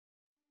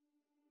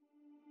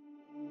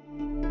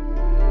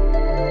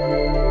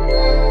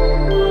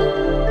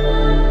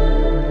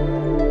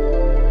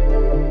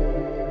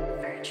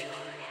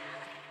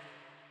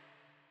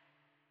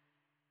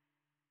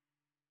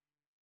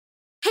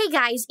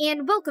guys,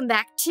 and welcome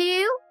back to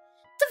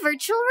the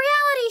Virtual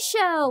Reality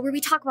Show, where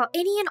we talk about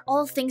any and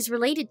all things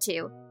related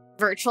to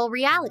virtual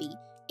reality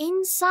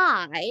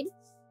inside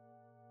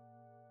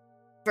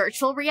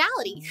virtual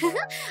reality.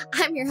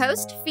 I'm your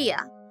host,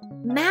 PHIA.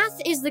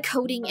 Math is the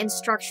coding and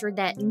structure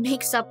that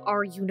makes up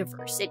our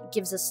universe. It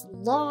gives us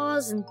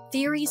laws and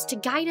theories to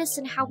guide us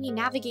in how we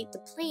navigate the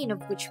plane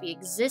of which we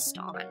exist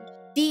on.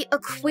 The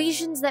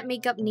equations that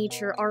make up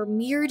nature are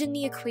mirrored in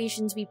the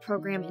equations we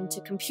program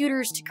into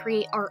computers to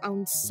create our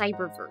own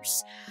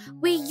cyberverse.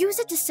 We use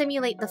it to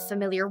simulate the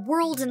familiar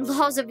world and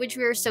laws of which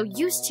we are so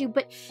used to,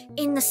 but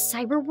in the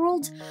cyber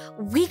world,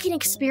 we can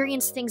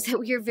experience things that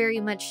we are very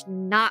much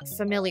not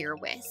familiar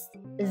with.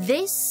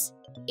 This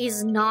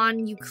is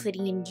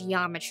non-Euclidean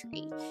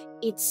geometry.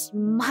 It's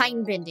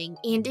mind-bending,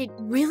 and it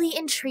really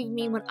intrigued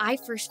me when I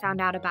first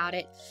found out about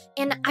it,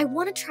 and I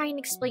want to try and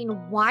explain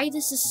why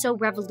this is so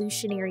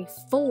revolutionary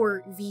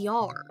for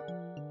VR.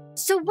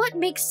 So what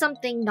makes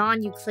something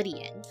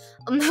non-Euclidean?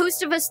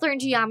 Most of us learn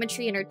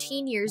geometry in our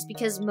teen years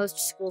because most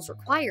schools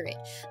require it,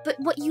 but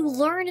what you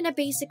learn in a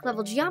basic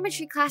level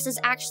geometry class is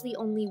actually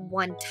only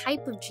one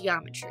type of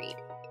geometry.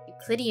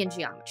 Euclidean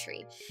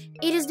geometry.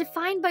 It is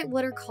defined by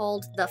what are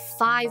called the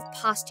 5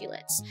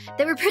 postulates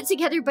that were put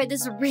together by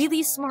this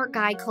really smart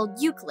guy called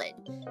Euclid.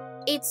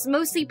 It's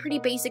mostly pretty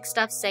basic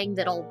stuff saying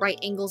that all right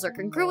angles are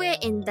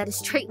congruent and that a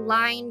straight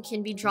line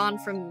can be drawn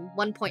from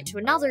one point to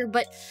another,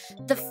 but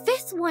the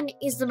 5th one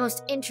is the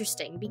most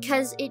interesting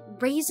because it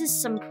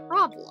raises some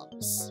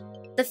problems.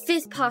 The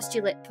 5th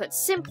postulate, put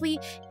simply,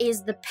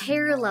 is the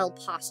parallel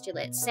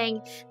postulate,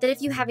 saying that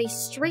if you have a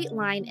straight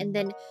line and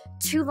then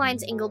 2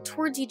 lines angled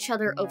towards each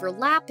other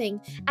overlapping,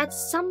 at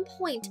some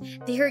point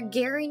they are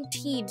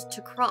guaranteed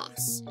to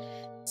cross.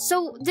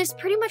 So this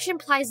pretty much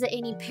implies that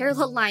any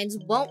parallel lines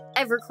won't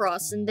ever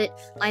cross and that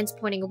lines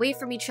pointing away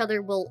from each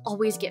other will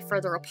always get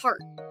further apart.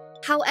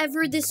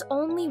 However, this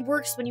only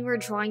works when you are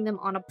drawing them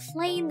on a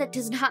plane that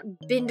does not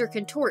bend or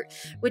contort,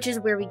 which is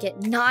where we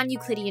get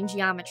non-Euclidean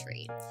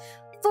geometry.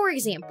 For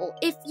example,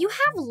 if you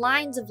have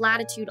lines of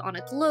latitude on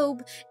a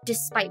globe,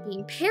 despite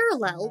being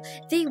parallel,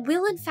 they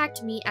will in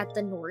fact meet at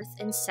the north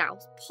and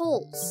south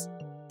poles.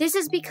 This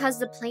is because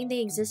the plane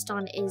they exist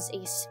on is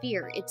a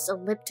sphere, it's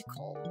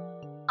elliptical.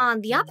 On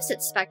the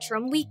opposite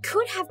spectrum, we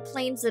could have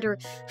planes that are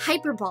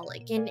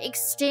hyperbolic and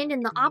extend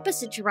in the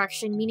opposite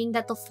direction, meaning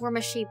that they'll form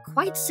a shape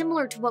quite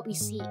similar to what we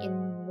see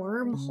in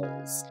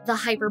wormholes. The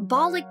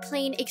hyperbolic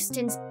plane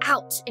extends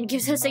out and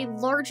gives us a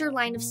larger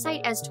line of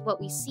sight as to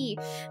what we see,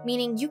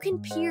 meaning you can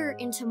peer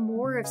into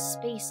more of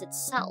space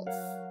itself.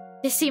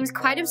 This seems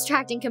quite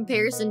abstract in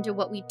comparison to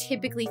what we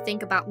typically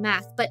think about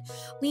math, but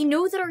we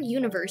know that our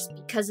universe,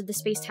 because of the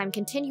space-time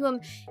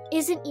continuum,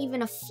 isn't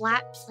even a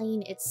flat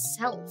plane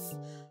itself.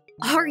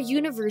 Our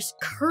universe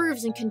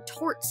curves and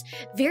contorts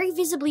very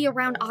visibly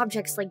around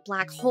objects like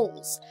black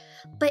holes.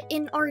 But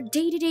in our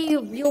day-to-day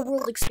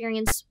real-world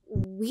experience,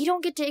 we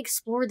don't get to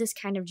explore this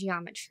kind of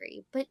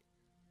geometry. But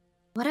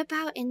what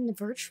about in the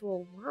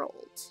virtual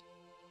world?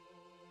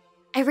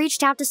 I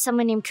reached out to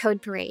someone named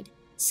CodeParade,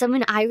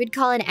 someone I would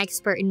call an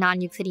expert in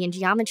non-Euclidean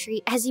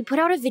geometry, as he put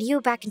out a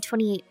video back in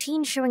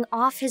 2018 showing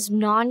off his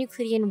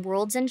non-Euclidean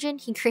worlds engine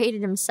he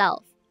created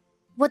himself.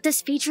 What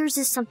this features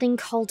is something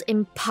called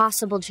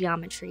impossible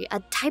geometry, a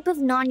type of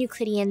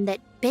non-Euclidean that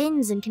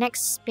bends and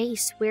connects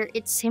space where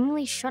it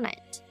seemingly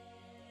shouldn't.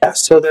 Yeah,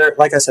 so there,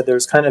 like I said,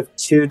 there's kind of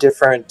 2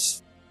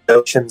 different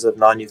notions of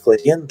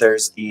non-Euclidean.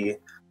 There's the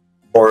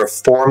more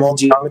formal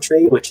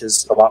geometry, which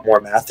is a lot more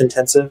math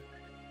intensive,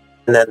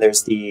 and then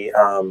there's the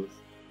kind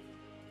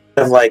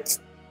of like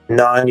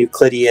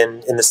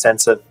non-Euclidean in the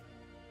sense of,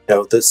 you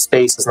know, the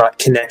space is not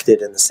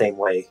connected in the same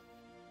way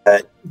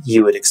that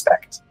you would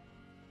expect.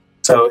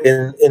 So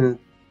in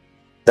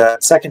the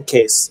second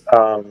case,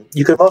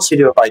 you could mostly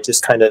do it by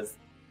just kind of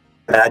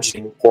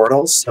imagining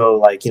portals. So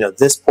like, you know,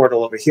 this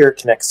portal over here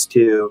connects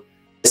to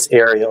this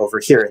area over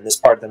here, and this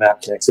part of the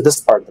map connects to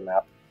this part of the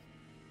map.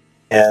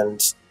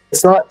 And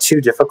it's not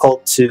too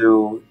difficult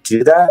to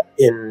do that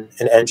in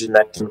an engine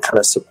that can kind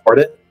of support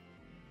it.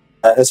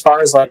 As far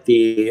as like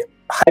the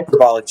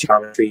hyperbolic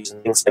geometries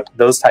and things like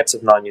those types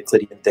of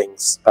non-Euclidean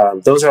things,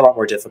 those are a lot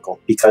more difficult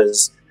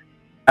because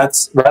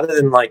that's, rather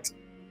than like,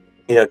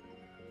 you know,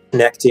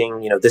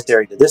 connecting, you know, this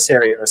area to this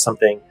area or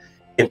something,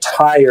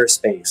 entire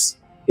space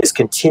is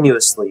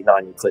continuously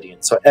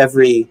non-Euclidean. So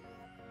every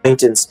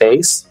point in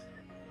space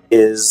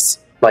is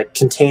like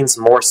contains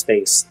more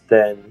space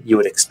than you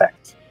would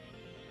expect.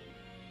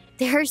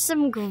 There are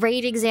some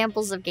great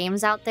examples of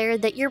games out there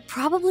that you're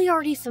probably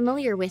already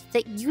familiar with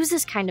that use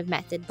this kind of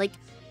method, like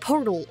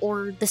Portal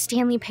or the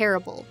Stanley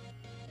Parable.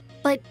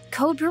 But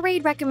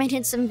CodeParade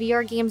recommended some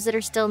VR games that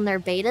are still in their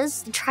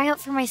betas to try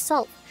out for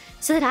myself,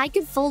 so that I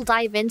could full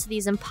dive into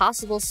these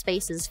impossible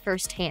spaces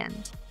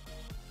firsthand.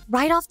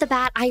 Right off the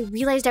bat, I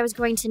realized I was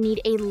going to need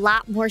a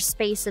lot more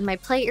space in my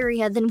play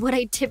area than what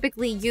I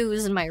typically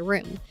use in my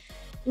room.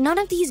 None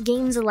of these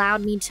games allowed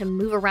me to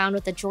move around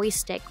with a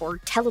joystick or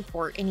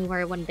teleport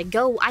anywhere I wanted to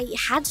go. I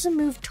had to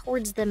move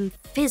towards them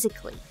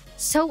physically.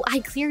 So I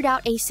cleared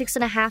out a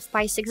 6.5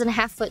 by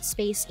 6.5 foot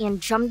space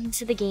and jumped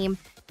into the game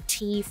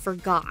T for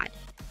God.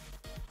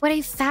 What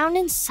I found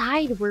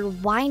inside were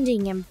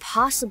winding,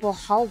 impossible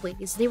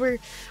hallways. They were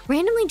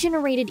randomly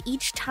generated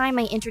each time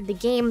I entered the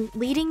game,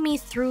 leading me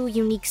through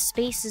unique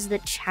spaces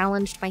that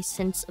challenged my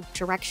sense of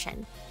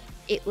direction.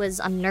 It was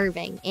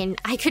unnerving,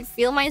 and I could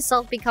feel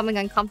myself becoming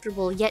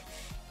uncomfortable, yet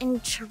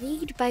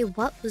intrigued by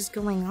what was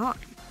going on.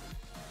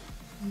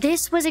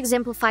 This was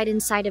exemplified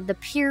inside of the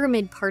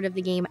pyramid part of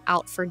the game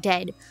Out for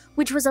Dead,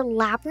 which was a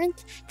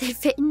labyrinth that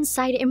fit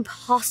inside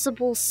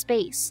impossible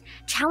space,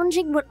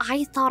 challenging what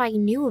I thought I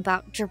knew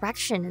about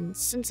direction and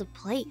sense of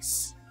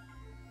place.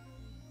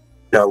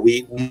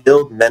 We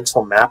build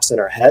mental maps in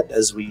our head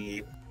as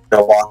we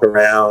walk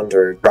around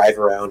or drive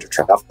around or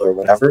travel or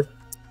whatever.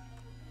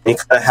 And you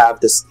kind of have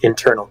this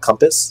internal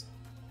compass,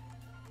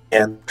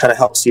 and kind of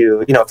helps you,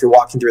 if you're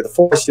walking through the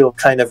forest, you'll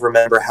kind of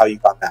remember how you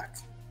got back.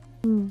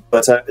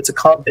 But it's a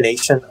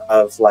combination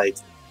of like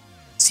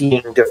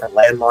seeing different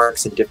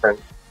landmarks and different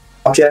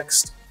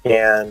objects,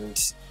 and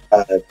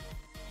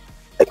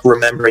like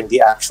remembering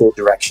the actual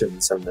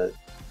directions and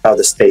how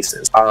the space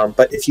is.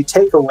 But if you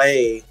take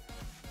away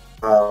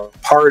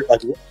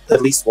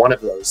at least one of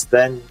those,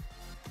 then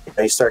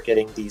you start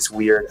getting these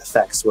weird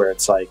effects where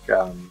it's like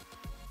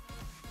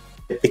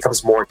it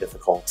becomes more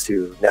difficult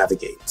to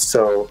navigate.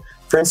 So,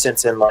 for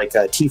instance, in like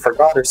T for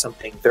God or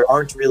something, there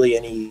aren't really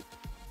any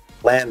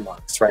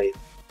landmarks, right?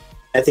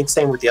 I think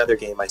same with the other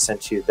game I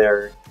sent you.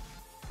 They're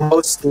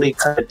mostly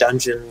kind of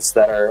dungeons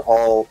that are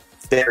all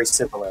very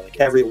similar. Like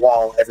every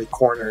wall, every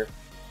corner, you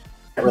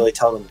can't really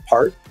tell them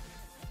apart.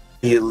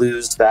 You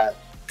lose that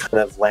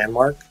kind of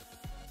landmark.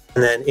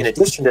 And then in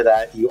addition to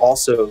that, you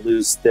also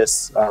lose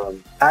this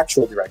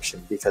actual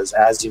direction, because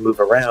as you move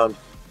around,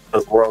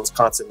 the world's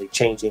constantly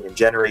changing and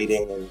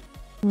generating,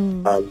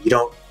 and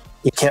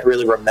you can't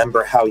really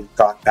remember how you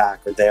got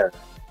back or there,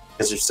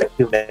 because there's like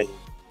too many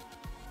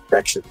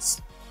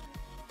directions.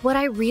 What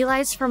I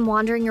realized from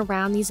wandering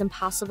around these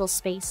impossible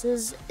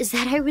spaces is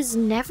that I was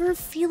never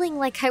feeling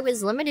like I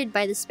was limited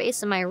by the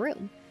space in my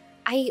room.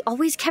 I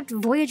always kept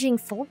voyaging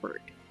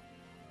forward.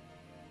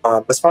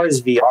 As far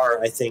as VR,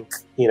 I think,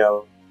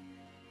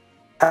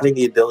 having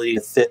the ability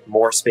to fit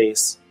more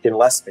space in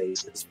less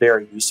space is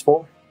very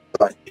useful.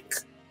 So I think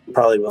we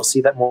probably will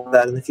see that more of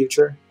that in the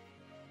future.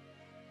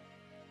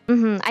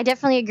 I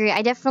definitely agree.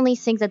 I definitely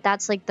think that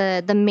that's like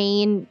the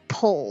main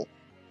pull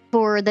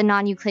for the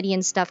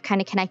non-Euclidean stuff,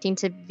 kind of connecting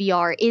to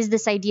VR, is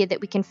this idea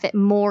that we can fit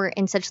more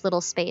in such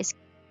little space.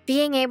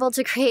 Being able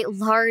to create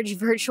large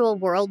virtual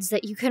worlds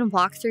that you can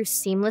walk through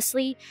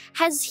seamlessly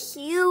has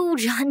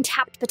huge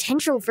untapped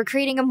potential for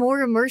creating a more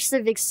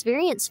immersive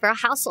experience for a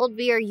household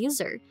VR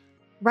user.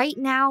 Right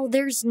now,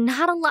 there's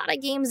not a lot of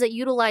games that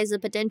utilize the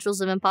potentials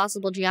of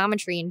impossible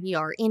geometry in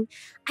VR, and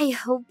I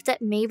hope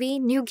that maybe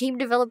new game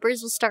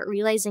developers will start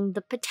realizing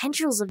the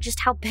potentials of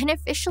just how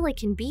beneficial it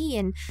can be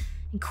and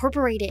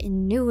incorporate it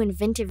in new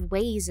inventive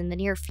ways in the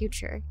near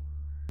future.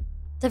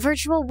 The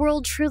virtual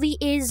world truly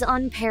is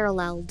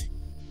unparalleled,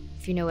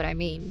 if you know what I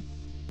mean.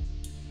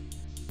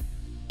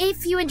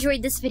 If you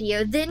enjoyed this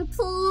video, then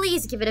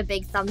please give it a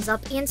big thumbs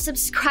up and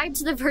subscribe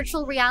to the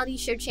Virtual Reality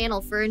Show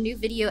channel for a new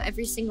video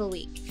every single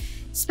week.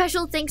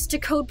 Special thanks to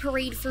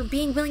CodeParade for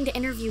being willing to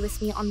interview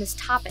with me on this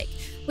topic,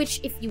 which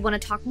if you want to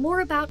talk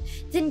more about,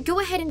 then go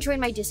ahead and join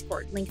my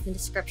Discord, link in the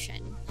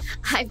description.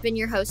 I've been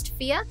your host,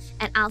 PHIA,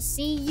 and I'll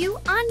see you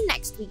on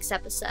next week's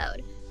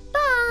episode.